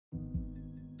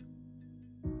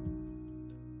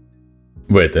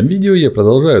В этом видео я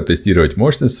продолжаю тестировать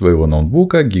мощность своего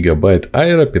ноутбука GIGABYTE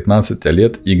AERO 15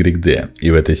 OLED YD.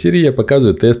 И в этой серии я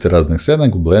показываю тесты разных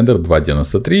сценок в Blender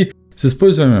 2.93 с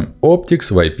использованием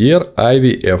Optics, YPR,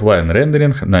 Eevee и Offline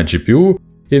рендеринг на GPU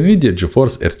NVIDIA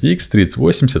GeForce RTX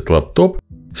 3080 лаптоп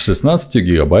с 16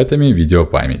 гигабайтами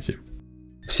видеопамяти.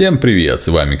 Всем привет, с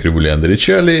вами Кривулендер и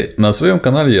Чарли. На своем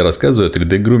канале я рассказываю о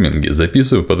 3D груминге,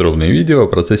 записываю подробные видео о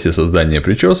процессе создания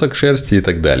причесок, шерсти и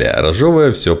так далее,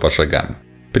 разжевывая все по шагам.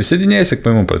 Присоединяйся к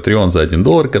моему Patreon за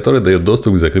 $1, который дает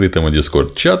доступ к закрытому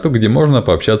Discord чату, где можно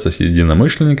пообщаться с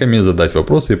единомышленниками, задать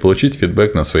вопросы и получить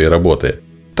фидбэк на свои работы.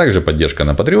 Также поддержка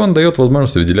на Patreon дает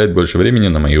возможность выделять больше времени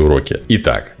на мои уроки.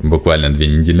 Итак, буквально 2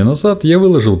 недели назад я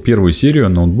выложил первую серию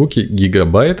ноутбуки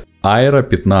GIGABYTE AERO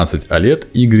 15 OLED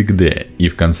YD. И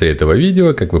в конце этого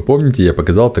видео, как вы помните, я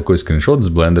показал такой скриншот с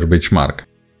BlenderBenchmark.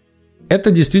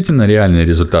 Это действительно реальные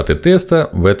результаты теста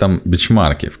в этом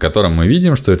бенчмарке, в котором мы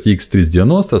видим, что RTX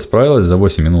 3090 справилась за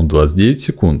 8 минут 29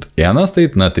 секунд. И она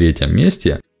стоит на 3-м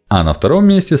месте. А на 2-м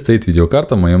месте стоит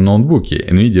видеокарта в моем ноутбуке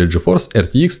NVIDIA GeForce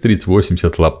RTX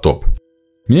 3080 лаптоп.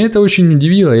 Меня это очень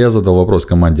удивило, я задал вопрос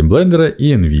команде Blender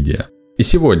и NVIDIA. И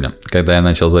сегодня, когда я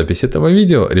начал запись этого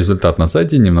видео, результат на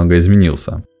сайте немного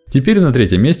изменился. Теперь на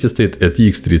 3-м месте стоит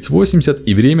RTX 3080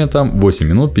 и время там 8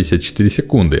 минут 54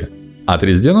 секунды. А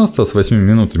 3090 с 8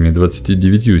 минутами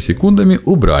 29 секундами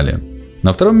убрали.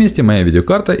 На 2-м месте моя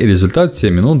видеокарта и результат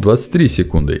 7 минут 23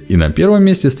 секунды. И на 1-м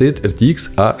месте стоит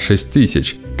RTX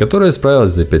A6000, которая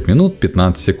справилась за 5 минут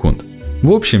 15 секунд.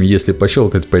 В общем, если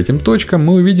пощелкать по этим точкам,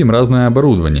 мы увидим разное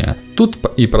оборудование. Тут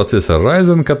и процессор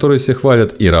Ryzen, который все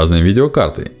хвалят, и разные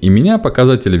видеокарты. И меня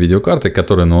показатели видеокарты,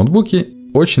 которые ноутбуки,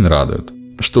 очень радуют.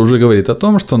 Что уже говорит о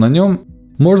том, что на нем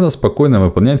можно спокойно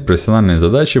выполнять профессиональные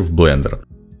задачи в Blender.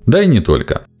 Да и не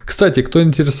только. Кстати, кто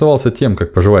интересовался тем,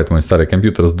 как поживает мой старый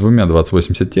компьютер с 2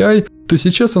 2080 Ti, то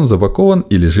сейчас он запакован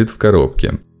и лежит в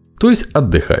коробке. То есть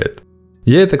отдыхает.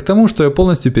 Я это к тому, что я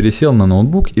полностью пересел на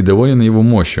ноутбук и доволен его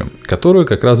мощью, которую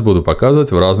как раз буду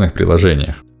показывать в разных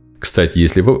приложениях. Кстати,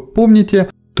 если вы помните,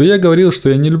 то я говорил, что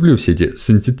я не люблю все эти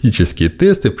синтетические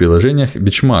тесты в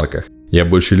приложениях-бенчмарках. Я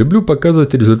больше люблю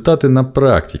показывать результаты на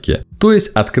практике. То есть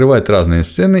открывать разные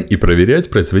сцены и проверять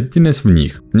производительность в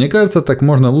них. Мне кажется, так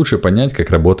можно лучше понять,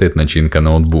 как работает начинка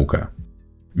ноутбука.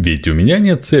 Ведь у меня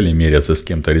нет цели меряться с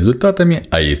кем-то результатами,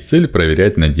 а есть цель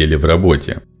проверять на деле в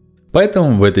работе.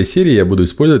 Поэтому в этой серии я буду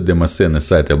использовать демо-сцены с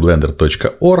сайта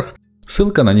blender.org.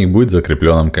 Ссылка на них будет в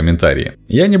закрепленном комментарии.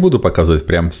 Я не буду показывать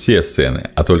прям все сцены,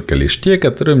 а только лишь те,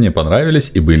 которые мне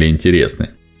понравились и были интересны.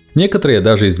 Некоторые я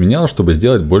даже изменял, чтобы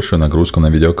сделать большую нагрузку на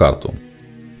видеокарту.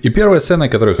 И первая сцена,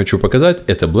 которую я хочу показать,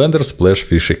 это Blender Splash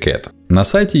FishyCat. На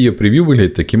сайте ее превью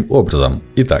выглядит таким образом.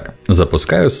 Итак,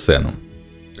 запускаю сцену.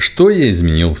 Что я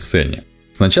изменил в сцене?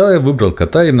 Сначала я выбрал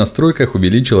кота и в настройках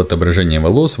увеличил отображение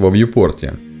волос во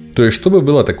вьюпорте. То есть, чтобы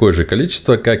было такое же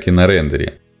количество, как и на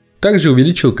рендере. Также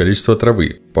увеличил количество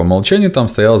травы. По умолчанию там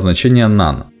стояло значение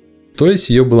None. То есть,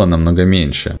 ее было намного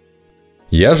меньше.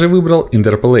 Я же выбрал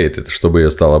Interpolated, чтобы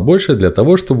ее стало больше для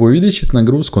того, чтобы увеличить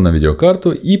нагрузку на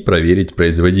видеокарту и проверить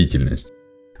производительность.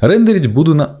 Рендерить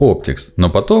буду на Optics, но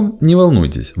потом, не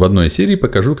волнуйтесь, в одной серии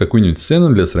покажу какую-нибудь сцену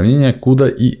для сравнения CUDA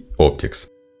и Optics.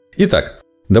 Итак,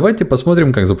 давайте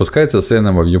посмотрим, как запускается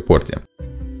сцена во вьюпорте.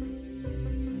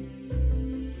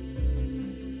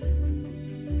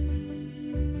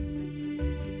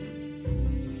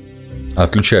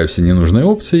 Отключаю все ненужные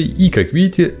опции и, как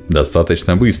видите,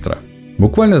 достаточно быстро.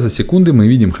 Буквально за секунды мы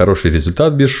видим хороший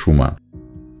результат без шума.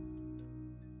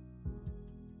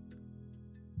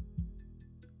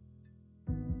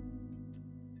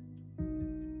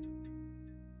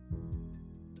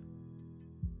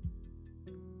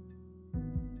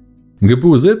 В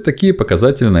GPU Z такие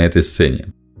показатели на этой сцене.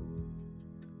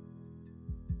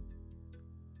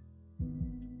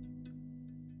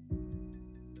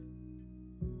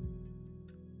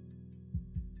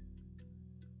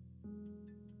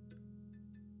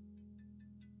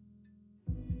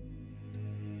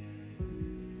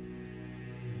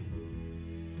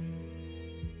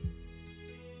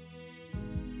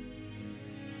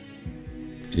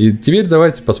 И теперь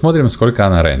давайте посмотрим, сколько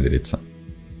она рендерится.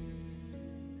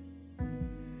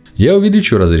 Я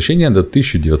увеличу разрешение до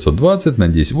 1920 на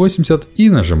 1080 и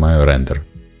нажимаю рендер.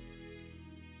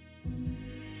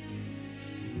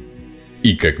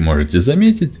 И как можете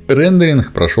заметить,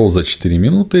 рендеринг прошел за 4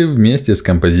 минуты вместе с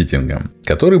композитингом,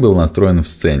 который был настроен в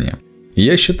сцене.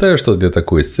 Я считаю, что для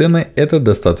такой сцены это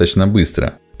достаточно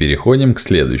быстро. Переходим к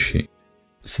следующей.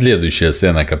 Следующая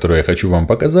сцена, которую я хочу вам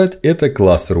показать, это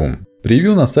Classroom.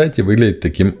 Превью на сайте выглядит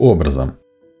таким образом.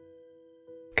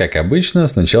 Как обычно,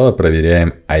 сначала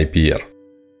проверяем IPR.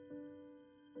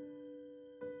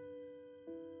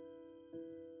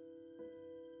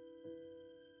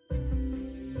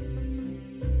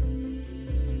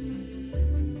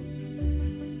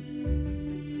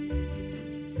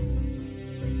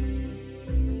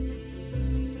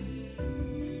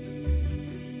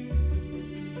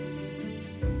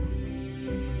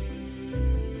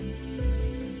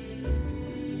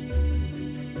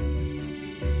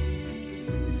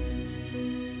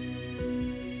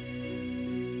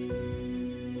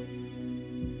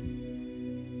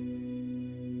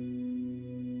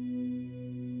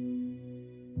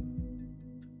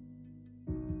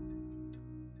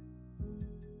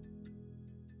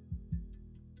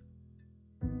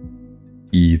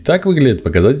 так выглядят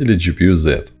показатели GPU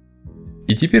Z.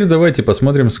 И теперь давайте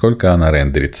посмотрим, сколько она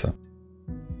рендерится.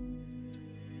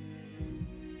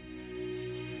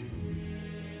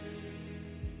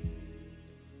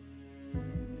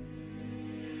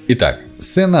 Итак,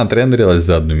 сцена отрендерилась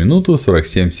за 1 минуту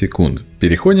 47 секунд.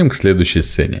 Переходим к следующей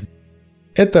сцене.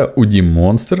 Это UDIM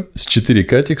монстр с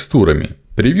 4К текстурами.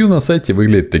 Превью на сайте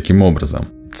выглядит таким образом.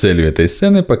 Целью этой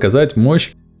сцены показать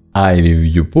мощь Eevee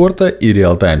вьюпорта и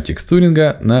реал-тайм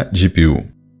текстуринга на GPU.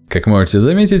 Как можете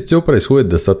заметить, все происходит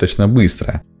достаточно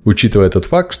быстро. Учитывая тот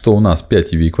факт, что у нас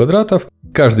 5 Eevee квадратов,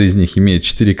 каждый из них имеет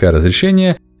 4К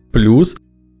разрешение, плюс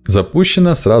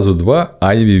запущено сразу 2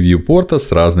 Eevee вьюпорта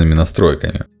с разными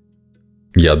настройками.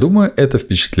 Я думаю, это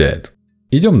впечатляет.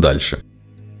 Идем дальше.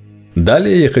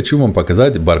 Далее я хочу вам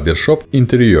показать BarberShop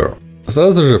Interior.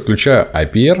 Сразу же включаю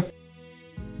IPR.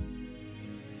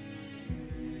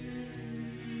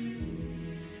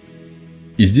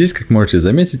 И здесь, как можете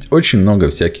заметить, очень много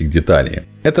всяких деталей.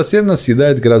 Эта сцена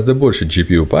съедает гораздо больше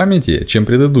GPU памяти, чем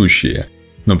предыдущие.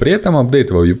 Но при этом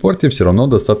апдейт во вьюпорте все равно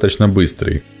достаточно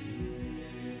быстрый.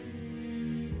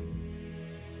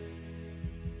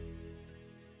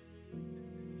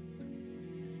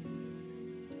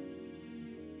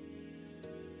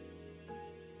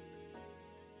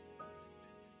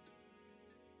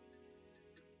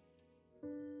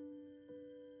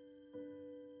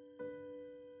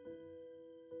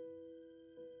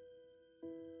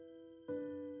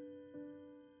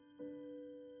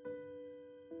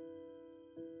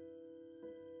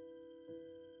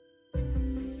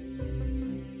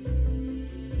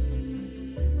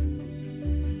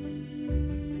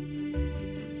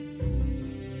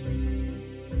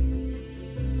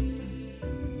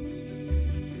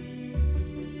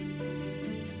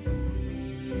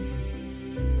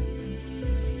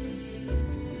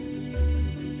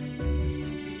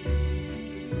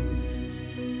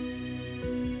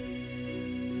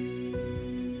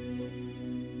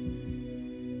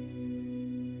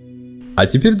 А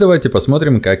теперь давайте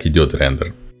посмотрим, как идет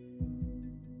рендер.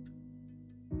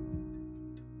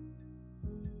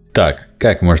 Так,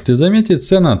 как можете заметить,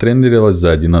 сцена отрендерилась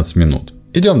за 11 минут.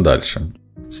 Идем дальше.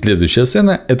 Следующая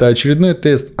сцена – это очередной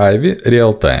тест Eevee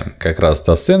Real Time. Как раз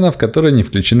та сцена, в которой не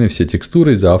включены все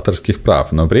текстуры из-за авторских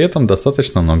прав, но при этом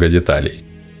достаточно много деталей.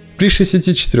 При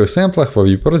 64 сэмплах во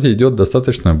вьюпорте идет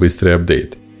достаточно быстрый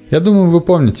апдейт. Я думаю, вы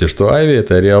помните, что Eevee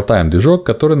это реал-тайм движок,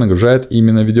 который нагружает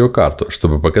именно видеокарту,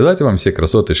 чтобы показать вам все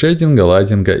красоты шейдинга,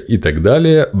 лайтинга и так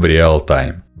далее в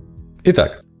реал-тайм.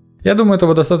 Итак, я думаю,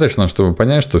 этого достаточно, чтобы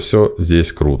понять, что все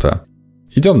здесь круто.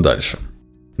 Идем дальше.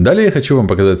 Далее я хочу вам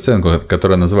показать сценку,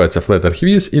 которая называется Flat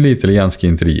Archives или итальянский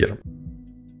интерьер.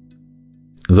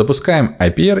 Запускаем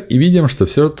IPR и видим, что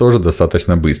все тоже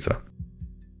достаточно быстро.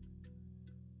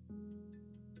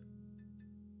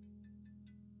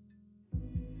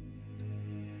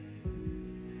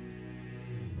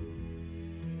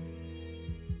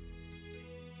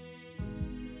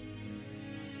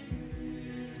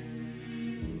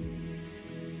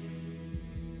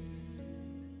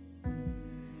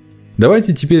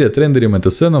 Давайте теперь отрендерим эту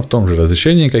сцену в том же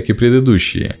разрешении, как и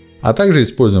предыдущие. А также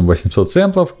используем 800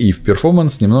 сэмплов и в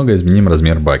перформанс немного изменим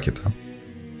размер бакета.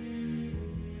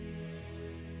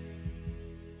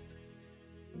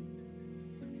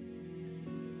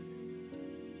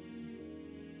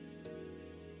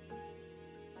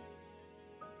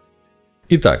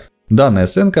 Итак, данная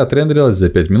сценка отрендерилась за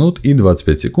 5 минут и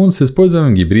 25 секунд с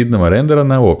использованием гибридного рендера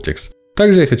на Optics.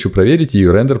 Также я хочу проверить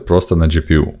ее рендер просто на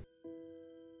GPU.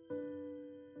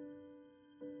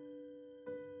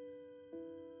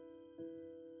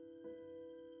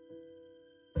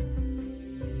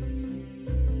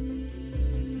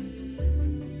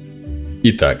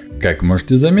 Итак, как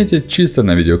можете заметить, чисто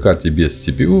на видеокарте без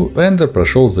CPU рендер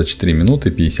прошел за 4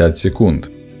 минуты 50 секунд.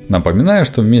 Напоминаю,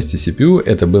 что вместе с CPU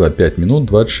это было 5 минут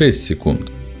 26 секунд.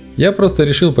 Я просто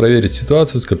решил проверить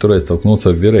ситуацию, с которой я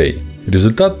столкнулся в V-Ray.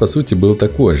 Результат по сути был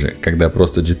такой же, когда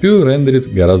просто GPU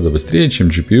рендерит гораздо быстрее, чем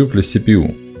GPU плюс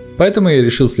CPU. Поэтому я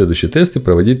решил следующие тесты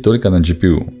проводить только на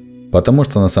GPU. Потому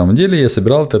что на самом деле я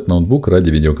собирал этот ноутбук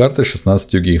ради видеокарты с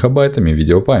 16 гигабайтами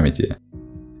видеопамяти.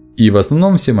 И в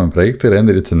основном все мои проекты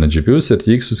рендерятся на GPU с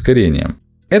RTX ускорением.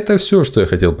 Это все, что я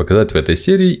хотел показать в этой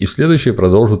серии, и в следующей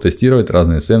продолжу тестировать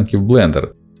разные сценки в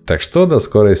Blender. Так что до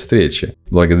скорой встречи.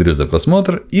 Благодарю за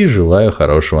просмотр и желаю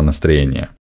хорошего настроения.